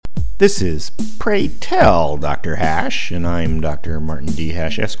This is Pray Tell Dr. Hash, and I'm Dr. Martin D.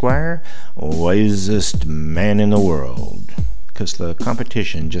 Hash, Esquire, wisest man in the world. 'Cause the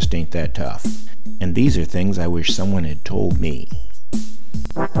competition just ain't that tough. And these are things I wish someone had told me.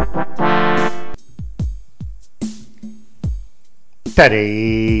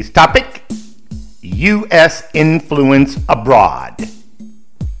 Today's topic, U.S. influence abroad.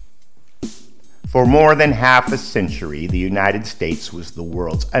 For more than half a century, the United States was the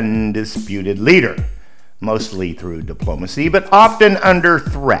world's undisputed leader, mostly through diplomacy, but often under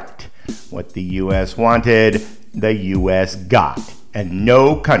threat. What the U.S. wanted, the U.S. got, and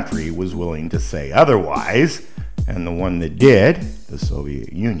no country was willing to say otherwise, and the one that did, the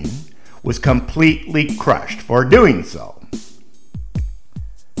Soviet Union, was completely crushed for doing so.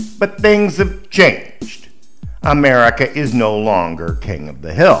 But things have changed. America is no longer king of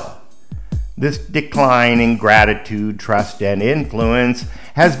the hill. This decline in gratitude, trust, and influence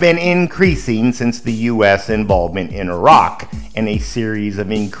has been increasing since the U.S. involvement in Iraq and a series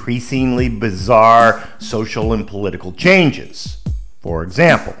of increasingly bizarre social and political changes. For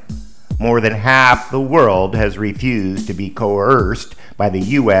example, more than half the world has refused to be coerced by the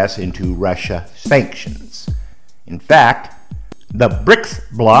U.S. into Russia sanctions. In fact, the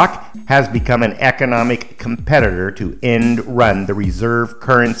BRICS bloc has become an economic competitor to end-run the reserve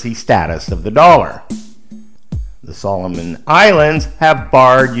currency status of the dollar. The Solomon Islands have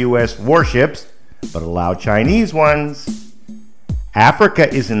barred U.S. warships, but allow Chinese ones. Africa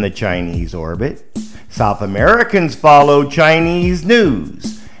is in the Chinese orbit. South Americans follow Chinese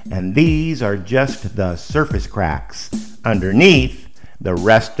news. And these are just the surface cracks. Underneath, the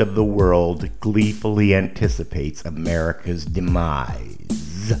rest of the world gleefully anticipates America's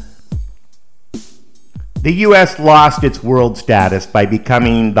demise. The U.S. lost its world status by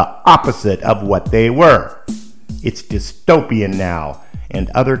becoming the opposite of what they were. It's dystopian now, and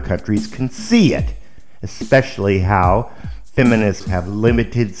other countries can see it, especially how feminists have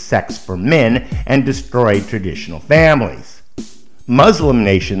limited sex for men and destroyed traditional families. Muslim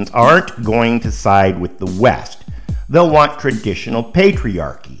nations aren't going to side with the West. They'll want traditional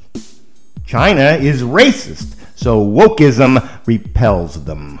patriarchy. China is racist, so wokeism repels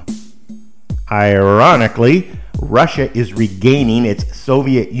them. Ironically, Russia is regaining its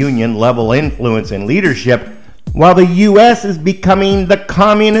Soviet Union-level influence and leadership, while the U.S. is becoming the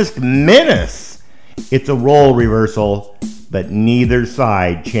communist menace. It's a role reversal, but neither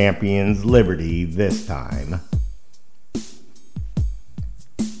side champions liberty this time.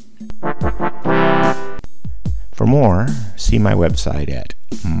 For more, see my website at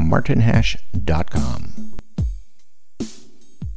martinhash.com.